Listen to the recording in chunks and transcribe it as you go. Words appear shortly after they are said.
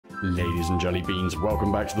Ladies and jelly beans,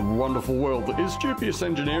 welcome back to the wonderful world that is dubious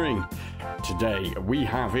engineering. Today we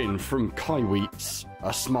have in from Kaiweets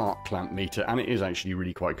a smart clamp meter, and it is actually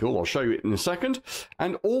really quite cool. I'll show you it in a second.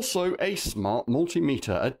 And also a smart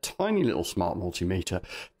multimeter, a tiny little smart multimeter.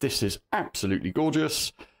 This is absolutely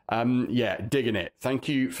gorgeous. Yeah, digging it. Thank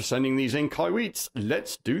you for sending these in, Kaiweets.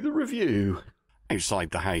 Let's do the review.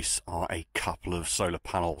 Outside the house are a couple of solar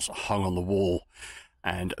panels hung on the wall,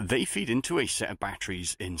 and they feed into a set of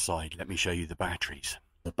batteries inside. Let me show you the batteries.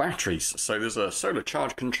 The batteries, so there's a solar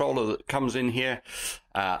charge controller that comes in here,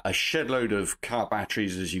 a shed load of car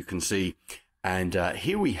batteries, as you can see, and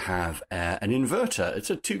here we have an inverter. It's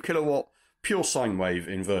a 2 kilowatt pure sine wave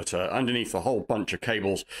inverter underneath a whole bunch of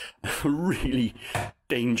cables. A really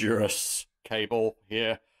dangerous cable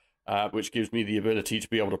here, which gives me the ability to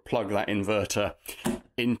be able to plug that inverter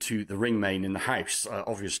into the ring main in the house.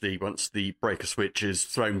 Obviously, once the breaker switch is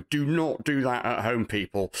thrown, do not do that at home,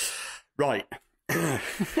 people. Right.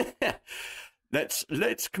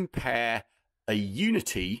 let's compare a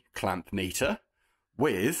Unity clamp meter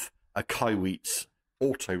with a Kaiweets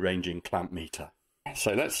auto ranging clamp meter.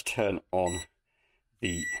 So let's turn on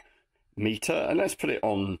the meter and let's put it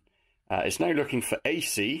on. It's now looking for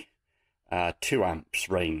AC 2 amps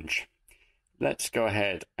range. Let's go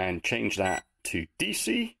ahead and change that to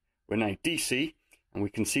DC. We're now DC, and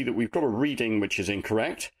we can see that we've got a reading which is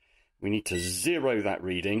incorrect. We need to zero that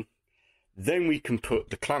reading. Then we can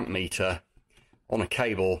put the clamp meter on a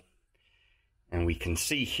cable, and we can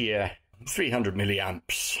see here 300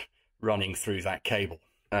 milliamps running through that cable.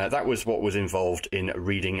 That was what was involved in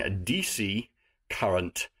reading a DC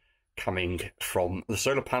current coming from the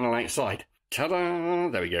solar panel outside. Ta-da!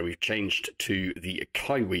 There we go. We've changed to the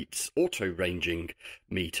Kaiweets auto ranging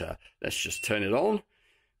meter. Let's just turn it on.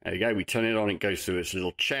 There we go. We turn it on. It goes through its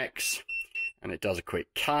little checks, and it does a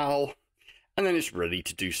quick cal, and then it's ready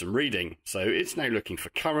to do some reading. So it's now looking for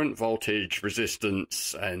current, voltage,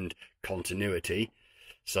 resistance, and continuity.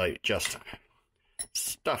 So just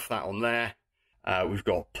stuff that on there. We've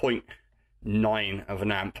got 0.9 of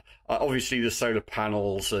an amp. Obviously the solar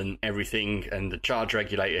panels and everything and the charge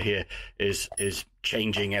regulator here is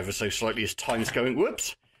changing ever so slightly as time's going.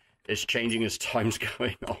 Whoops, it's changing as time's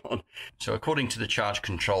going on. So according to the charge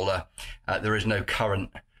controller, there is no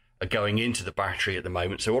current going into the battery at the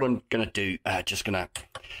moment. So what I'm going to do, just going to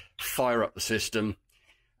fire up the system,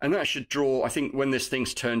 and that should draw, I think when this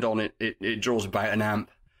thing's turned on, it draws about an amp.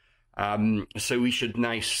 So we should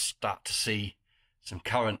now start to see some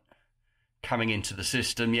current coming into the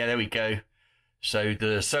system. Yeah, there we go. So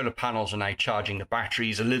the solar panels are now charging the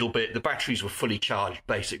batteries a little bit. The batteries were fully charged,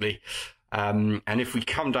 basically. And if we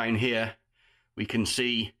come down here, we can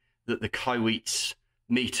see that the Kaiweets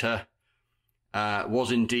meter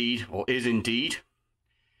was indeed, or is indeed,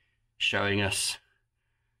 showing us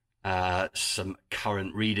some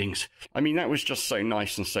current readings. I mean, that was just so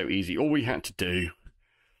nice and so easy. All we had to do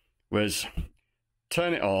was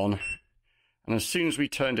turn it on, and as soon as we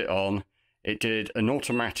turned it on, it did an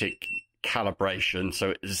automatic calibration, so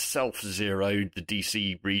it self-zeroed the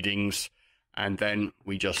DC readings, and then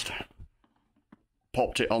we just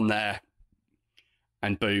popped it on there,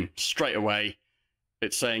 and boom, straight away,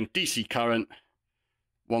 it's saying DC current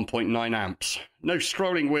 1.9 amps. No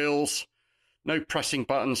scrolling wheels, no pressing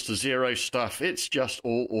buttons to zero stuff, it's just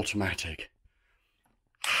all automatic.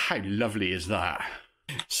 How lovely is that?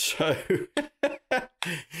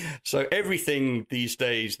 So everything these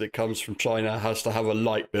days that comes from China has to have a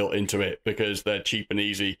light built into it because they're cheap and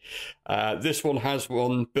easy. This one has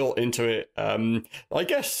one built into it. I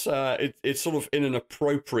guess it's sort of in an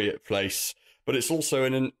appropriate place, but it's also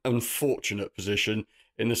in an unfortunate position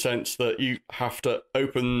in the sense that you have to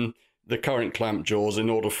open the current clamp jaws in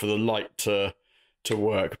order for the light to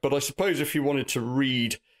work. But I suppose if you wanted to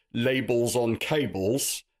read labels on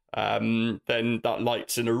cables, then that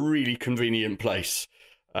light's in a really convenient place.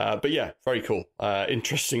 But yeah, very cool.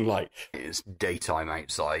 Interesting light. It's daytime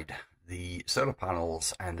outside. The solar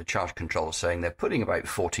panels and the charge controller saying they're putting about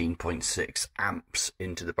 14.6 amps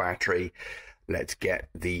into the battery. Let's get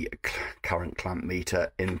the current clamp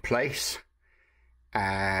meter in place.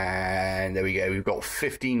 And there we go. We've got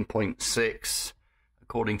 15.6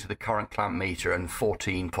 according to the current clamp meter and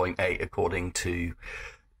 14.8 according to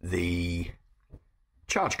the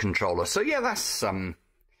charge controller. So yeah, that's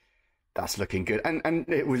looking good, and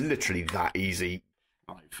it was literally that easy.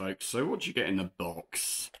 Right, folks, so what do you get in the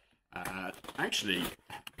box? Actually,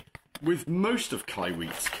 with most of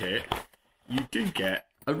Kaiweets kit, you do get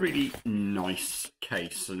a really nice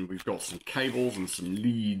case, and we've got some cables and some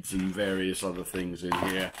leads and various other things in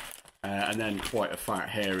here. and then quite a fat,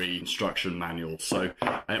 hairy instruction manual. So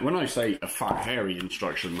when I say a fat, hairy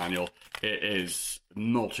instruction manual, it is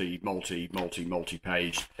multi-page.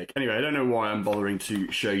 Anyway, I don't know why I'm bothering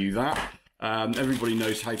to show you that. Everybody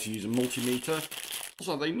knows how to use a multimeter.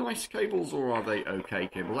 So are they nice cables or are they okay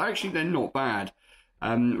cables? Actually, they're not bad.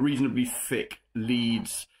 Reasonably thick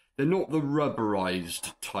leads. They're not the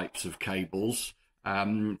rubberized types of cables,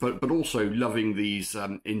 but also loving these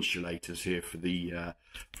insulators here for the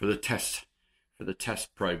test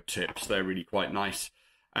probe tips. They're really quite nice.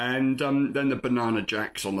 And then the banana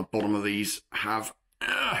jacks on the bottom of these have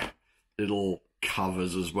little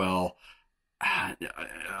covers as well.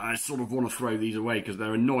 I sort of want to throw these away because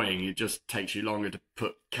they're annoying. It just takes you longer to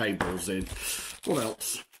put cables in. What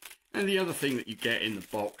else? And the other thing that you get in the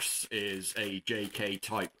box is a JK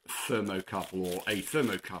type thermocouple, or a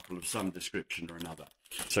thermocouple of some description or another.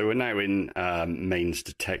 So we're now in mains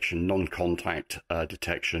detection, non-contact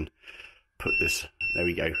detection. Put this, there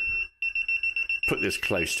we go. Put this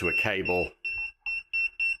close to a cable.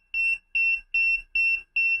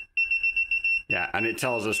 Yeah, and it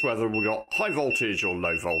tells us whether we've got high voltage or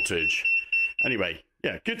low voltage. Anyway,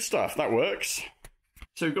 yeah, good stuff, that works.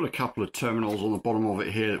 So we've got a couple of terminals on the bottom of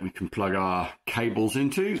it here that we can plug our cables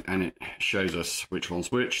into, and it shows us which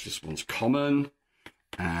one's which. This one's common,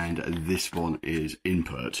 and this one is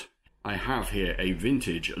input. I have here a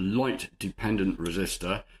vintage light dependent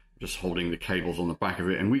resistor, just holding the cables on the back of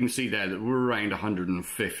it, and we can see there that we're around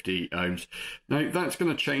 150 ohms. Now that's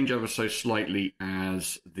going to change ever so slightly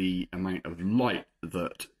as the amount of light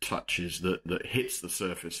that touches, that hits the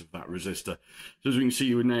surface of that resistor. So as we can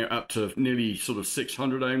see, we're now up to nearly sort of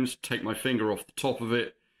 600 ohms. Take my finger off the top of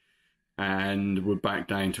it, and we're back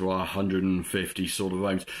down to our 150 sort of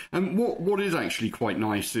ohms. And what is actually quite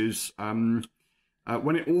nice is when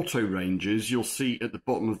it auto ranges, you'll see at the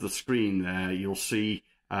bottom of the screen there, you'll see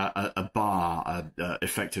a bar,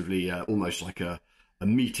 effectively almost like a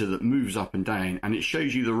meter that moves up and down, and it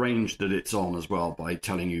shows you the range that it's on as well by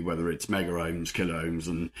telling you whether it's mega ohms, kilo ohms,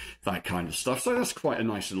 and that kind of stuff. So that's quite a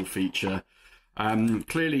nice little feature.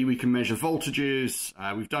 Clearly we can measure voltages.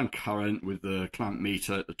 We've done current with the clamp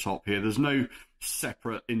meter at the top here. There's no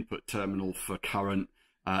separate input terminal for current.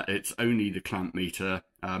 It's only the clamp meter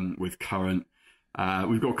with current.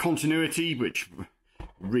 We've got continuity, which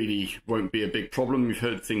really won't be a big problem. We've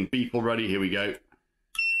heard the thing beep already. Here we go.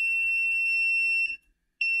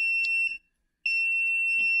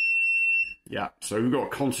 Yeah, so we've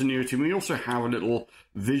got continuity, and we also have a little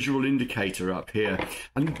visual indicator up here.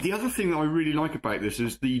 And the other thing that I really like about this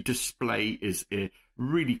is the display is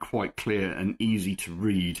really quite clear and easy to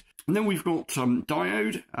read. And then we've got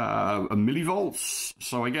diode, a millivolts.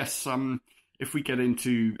 So I guess if we get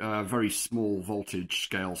into very small voltage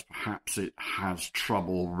scales, perhaps it has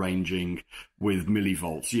trouble ranging with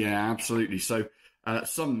millivolts. Yeah, absolutely. So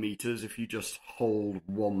some meters, if you just hold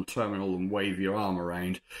one terminal and wave your arm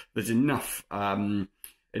around, there's enough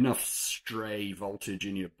stray voltage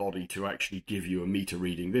in your body to actually give you a meter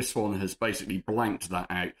reading. This one has basically blanked that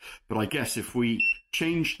out. But I guess if we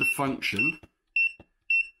change the function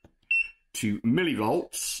to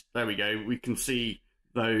millivolts, there we go, we can see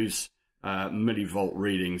those millivolt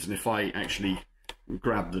readings. And if I actually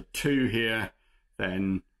grab the 2 here,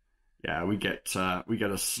 then yeah, we get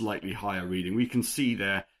a slightly higher reading. We can see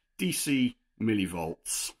there DC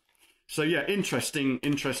millivolts. So yeah, interesting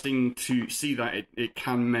to see that it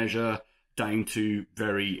can measure down to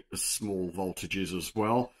very small voltages as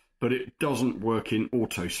well, but it doesn't work in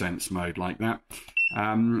auto sense mode like that.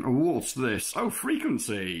 What's this? Oh,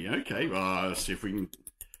 frequency. Okay, well, let's see if we can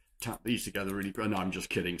tap these together really. No, I'm just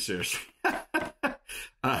kidding, seriously.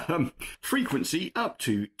 Frequency up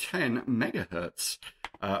to 10 megahertz.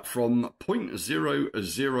 From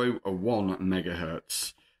 0.001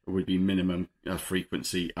 megahertz would be minimum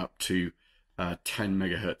frequency up to 10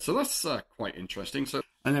 megahertz. So that's quite interesting. So,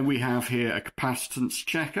 and then we have here a capacitance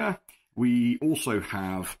checker. We also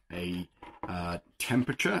have a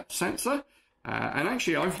temperature sensor. And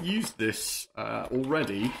actually, I've used this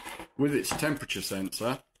already with its temperature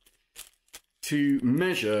sensor to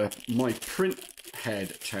measure my print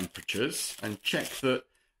head temperatures and check that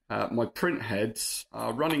my print heads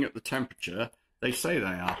are running at the temperature they say they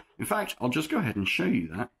are. In fact, I'll just go ahead and show you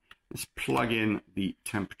that. Let's plug in the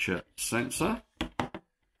temperature sensor.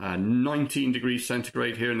 19 degrees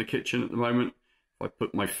centigrade here in the kitchen at the moment. If I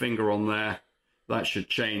put my finger on there, that should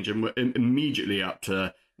change, and we're immediately up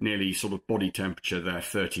to nearly sort of body temperature there,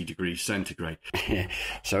 30 degrees centigrade.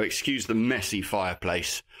 So excuse the messy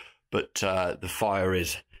fireplace, but the fire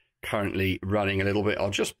is currently running a little bit. I'll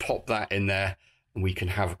just pop that in there and we can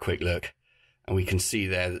have a quick look, and we can see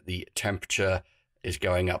there that the temperature is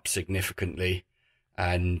going up significantly,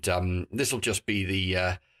 and this will just be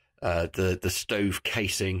the stove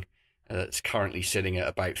casing that's currently sitting at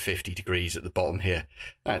about 50 degrees at the bottom here.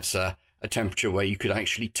 That's a temperature where you could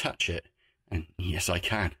actually touch it, and yes, I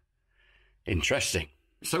can. Interesting.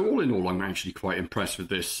 So all in all, I'm actually quite impressed with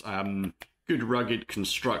this. Good rugged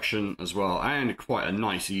construction as well, and quite a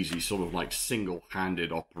nice, easy sort of like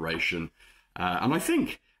single-handed operation. And I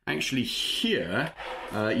think actually here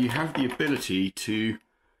you have the ability to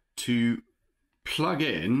plug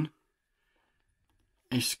in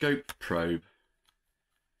a scope probe.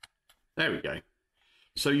 There we go.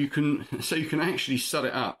 So you can actually set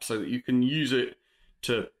it up so that you can use it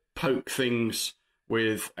to poke things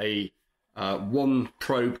with a one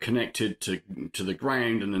probe connected to the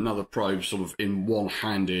ground, and another probe sort of in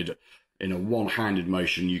a one-handed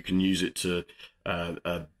motion. You can use it to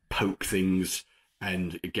poke things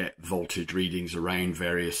and get voltage readings around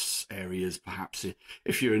various areas, perhaps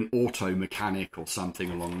if you're an auto mechanic or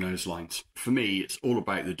something along those lines. For me, it's all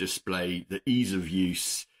about the display, the ease of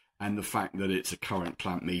use, and the fact that it's a current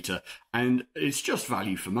clamp meter, and it's just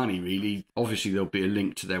value for money, really. Obviously, there'll be a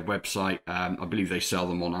link to their website. I believe they sell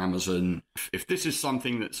them on Amazon. If this is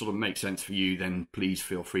something that sort of makes sense for you, then please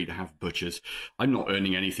feel free to have butchers. I'm not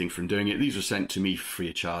earning anything from doing it. These were sent to me free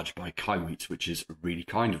of charge by Kaiweets, which is really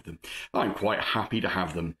kind of them. I'm quite happy to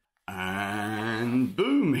have them. And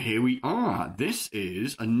boom, here we are. This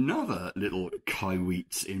is another little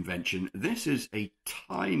Kaiweets invention. This is a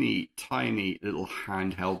tiny, tiny little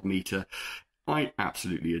handheld meter. I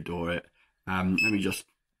absolutely adore it. Let me just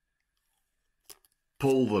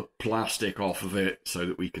pull the plastic off of it so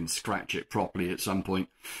that we can scratch it properly at some point.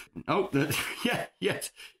 Oh, yeah,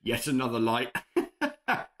 yet another light.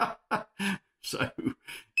 So,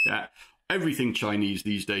 yeah. Everything Chinese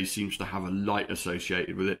these days seems to have a light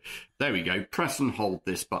associated with it. There we go. Press and hold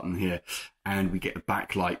this button here, and we get a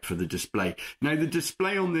backlight for the display. Now, the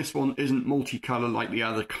display on this one isn't multicolour like the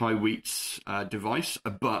other Kaiweets device,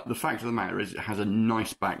 but the fact of the matter is it has a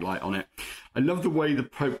nice backlight on it. I love the way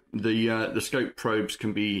the scope probes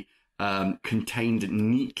can be contained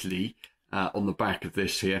neatly on the back of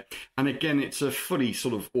this here. And again, it's a fully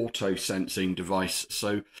sort of auto sensing device.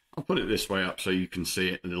 So I'll put it this way up so you can see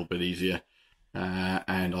it a little bit easier.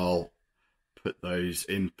 And I'll put those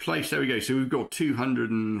in place. There we go. So we've got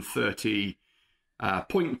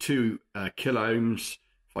 230.2 kilo ohms.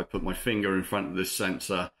 If I put my finger in front of this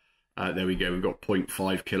sensor, there we go. We've got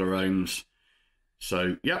 0.5 kilo ohms.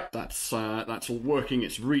 So yep, that's all working.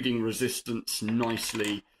 It's reading resistance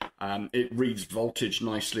nicely. It reads voltage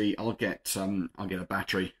nicely. I'll get a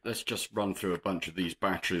battery. Let's just run through a bunch of these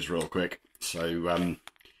batteries real quick. So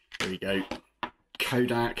here we go.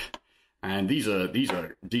 Kodak, and these are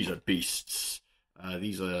beasts.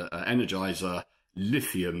 These are Energizer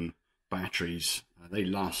lithium batteries. They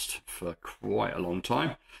last for quite a long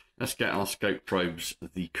time. Let's get our scope probes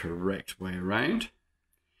the correct way around.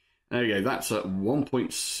 There we go, that's at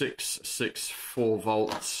 1.664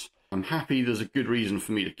 volts. I'm happy. There's a good reason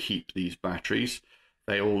for me to keep these batteries.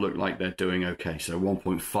 They all look like they're doing okay, so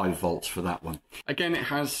 1.5 volts for that one. Again, it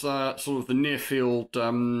has sort of the near field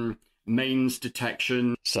mains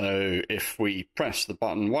detection. So if we press the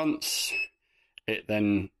button once, it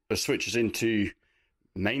then switches into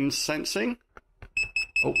mains sensing.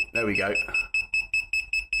 Oh, there we go.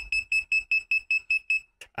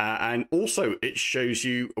 And also it shows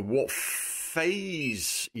you what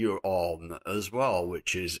phase you're on as well,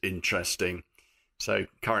 which is interesting. So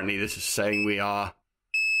currently this is saying we are,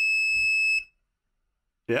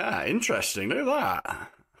 yeah, interesting. Look at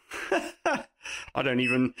that. I've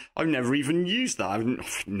never even used that.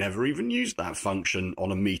 I've never even used that function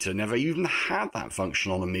on a meter. Never even had that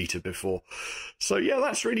function on a meter before. So yeah,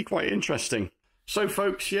 that's really quite interesting. So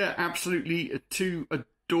folks, yeah, absolutely two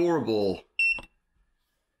adorable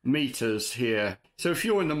meters here. So if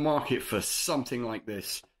you're in the market for something like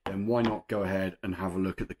this, then why not go ahead and have a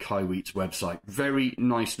look at the Kaiweets website. Very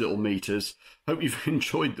nice little meters. Hope you've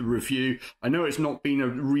enjoyed the review. I know it's not been a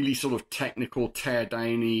really sort of technical,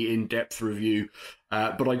 tear-downy, in-depth review,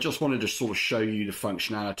 but I just wanted to sort of show you the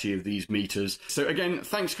functionality of these meters. So again,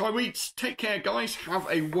 thanks Kaiweets. Take care, guys. Have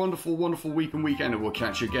a wonderful, wonderful week and weekend, and we'll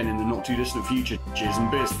catch you again in the not-too-distant future. Cheers and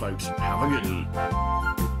beers, folks. Have a good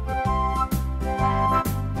one.